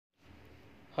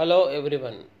Hello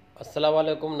everyone. Assalamu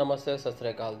alaikum, namaste, sat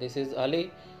sri akal. This is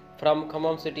Ali from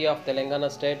Khammam city of Telangana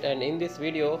state, and in this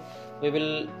video we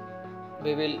will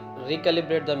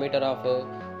recalibrate the meter of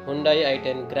Hyundai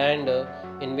i10 Grand,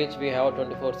 in which we have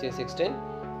 24C16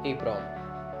 EEPROM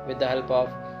with the help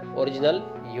of original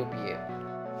UPA.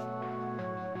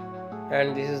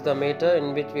 And this is the meter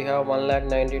in which we have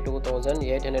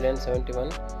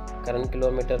 1,92,871 current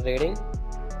kilometer reading.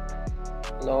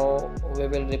 Now we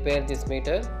will repair this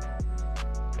meter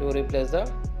to replace the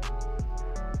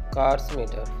car's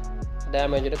meter,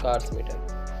 damaged car's meter.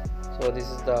 So this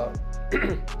is the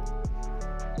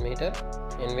meter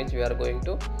in which we are going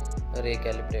to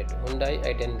recalibrate Hyundai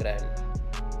i10 Grand.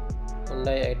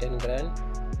 Hyundai i10 Grand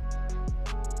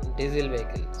diesel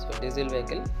vehicle. So diesel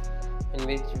vehicle in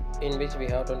which we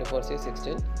have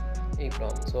 24C16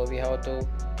 EEPROM. So we have to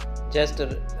just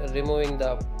removing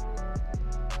the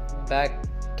back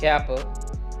cap,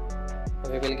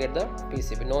 we will get the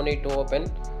PCB. No need to open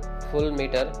full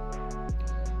meter.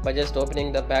 By just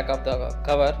opening the back of the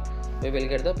cover, we will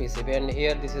get the PCB. And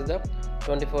here this is the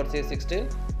 24C16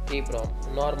 EEPROM,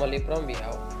 normal EEPROM we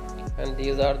have, and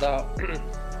these are the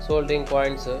soldering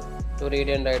points to read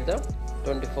and write the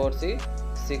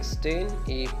 24C16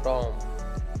 EEPROM.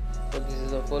 So this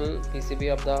is the full PCB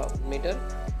of the meter.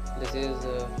 This is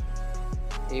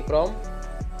EEPROM.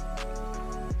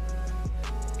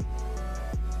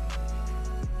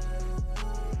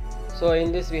 So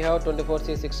in this we have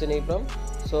 24C16 EEPROM.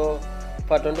 So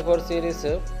for 24 series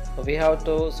we have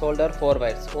to solder 4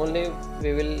 wires. Only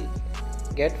we will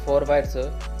get 4 wires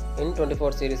in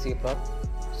 24 series EEPROM.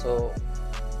 So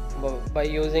by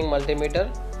using multimeter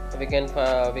we can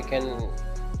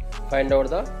find out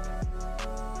the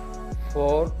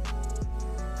 4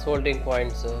 soldering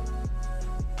points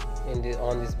on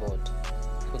this board.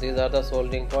 So these are the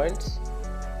soldering points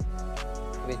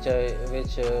which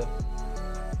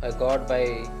I got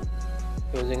by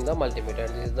using the multimeter.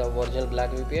 This is the original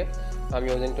black UPA. I am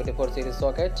using 24 series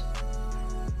socket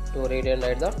to read and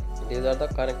write the. These are the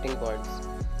connecting points.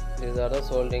 These are the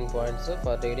soldering points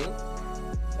for reading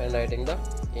and writing the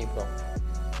EEPROM.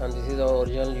 And this is our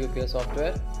original UPA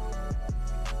software.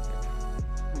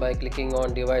 By clicking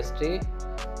on device tree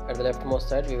at the leftmost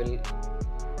side, we will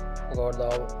got the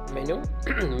menu,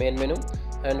 main menu,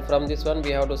 and from this one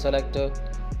we have to select.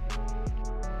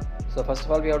 So first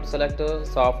of all we have to select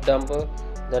soft dump,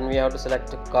 then we have to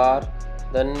select car,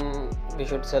 then we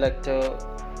should select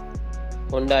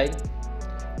Hyundai,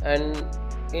 and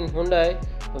in Hyundai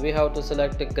we have to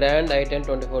select Grand i10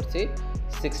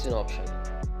 24C16 option.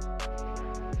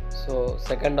 So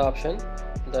second option,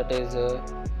 that is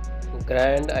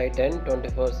Grand i10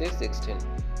 24C16.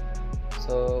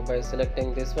 So by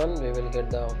selecting this one we will get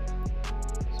the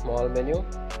small menu,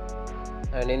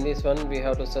 and in this one we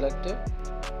have to select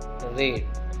read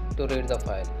to read the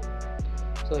file.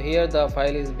 So here the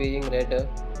file is being read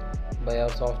by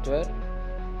our software.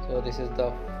 So this is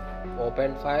the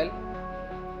opened file.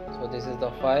 So this is the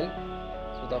file.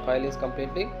 So the file is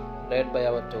completely read by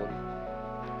our tool,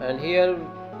 and here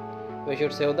we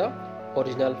should save the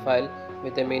original file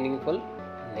with a meaningful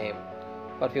name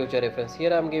for future reference.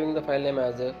 Here I am giving the file name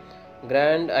as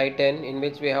Grand i10, in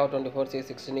which we have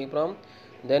 24C16 EEPROM.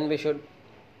 Then we should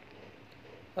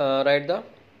write the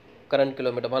current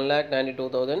kilometer,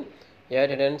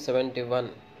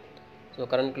 1,92,871. So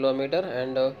current kilometer,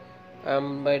 and I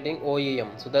am writing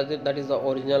OEM. So that is the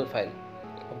original file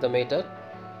of the meter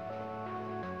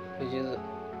which is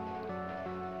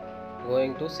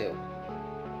going to save.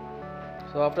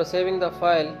 So after saving the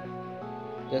file,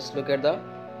 just look at the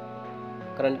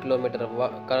current kilometer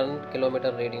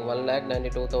reading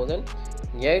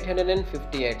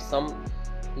 1,92,858. Some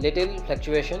little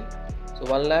fluctuation. So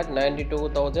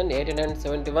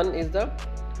 1,92,871 is the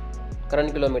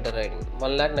current kilometer reading.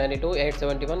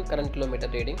 1,92,871 current kilometer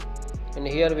reading, and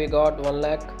here we got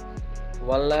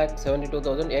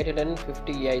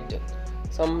 1,72,858.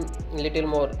 Some little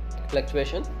more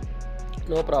fluctuation.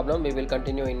 No problem. We will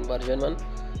continue in version 1.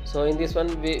 So in this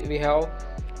one we have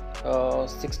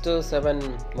 6 to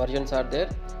 7 versions are there.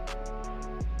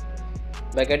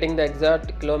 By getting the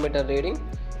exact kilometer reading,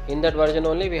 in that version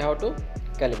only we have to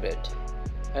calibrate.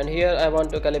 And here I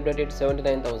want to calibrate it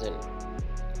 79,000,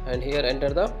 and here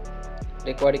enter the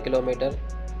required kilometer,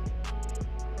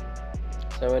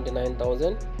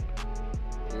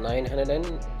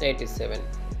 79,987.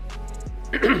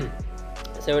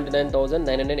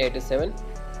 79,987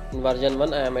 in version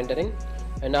 1 I am entering,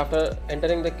 and after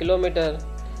entering the kilometer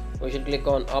we should click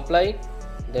on apply,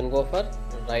 then go for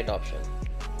right option.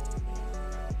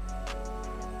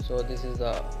 So this is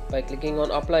the, by clicking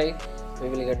on apply we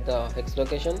will get the hex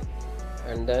location,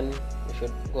 and then we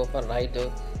should go for right.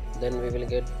 Then we will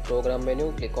get program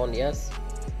menu, click on yes.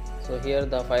 So here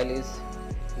the file is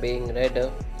being read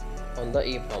on the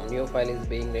EEPROM. New file is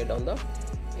being read on the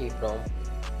EEPROM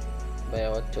by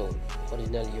our tool,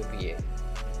 original UPA.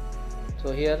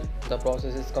 So here the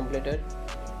process is completed.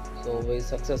 So we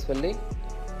successfully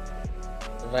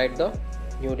write the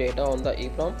new data on the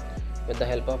EEPROM with the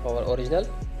help of our original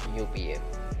UPA.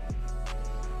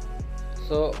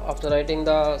 So after writing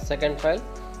the second file,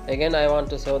 again I want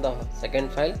to save the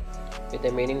second file with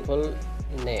a meaningful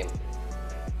name.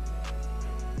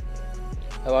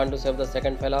 I want to save the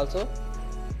second file also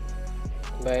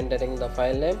by entering the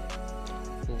file name,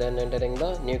 then entering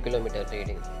the new kilometer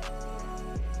reading.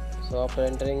 So after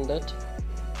entering that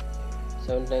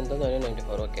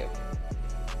 79,994, okay.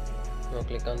 Now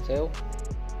click on save.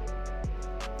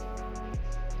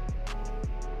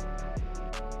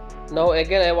 Now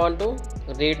again I want to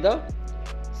read the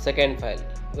second file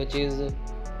which is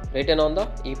written on the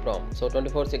EEPROM. So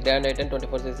 24/6 grand i10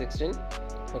 24/6/16.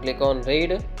 So click on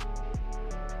read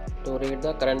to read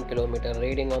the current kilometer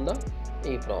reading on the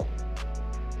EEPROM.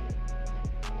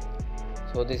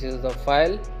 So this is the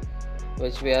file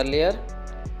which we earlier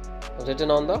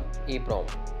written on the EEPROM.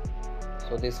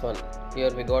 So this one here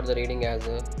we got the reading as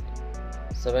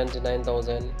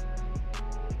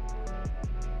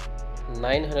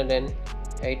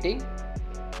 79,980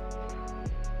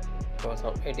 or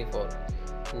 84,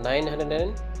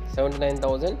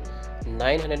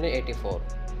 979,984.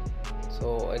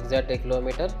 So exact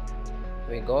kilometer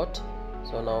we got.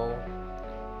 So now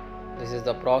this is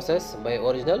the process by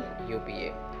original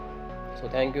UPA. So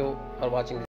thank you for watching this.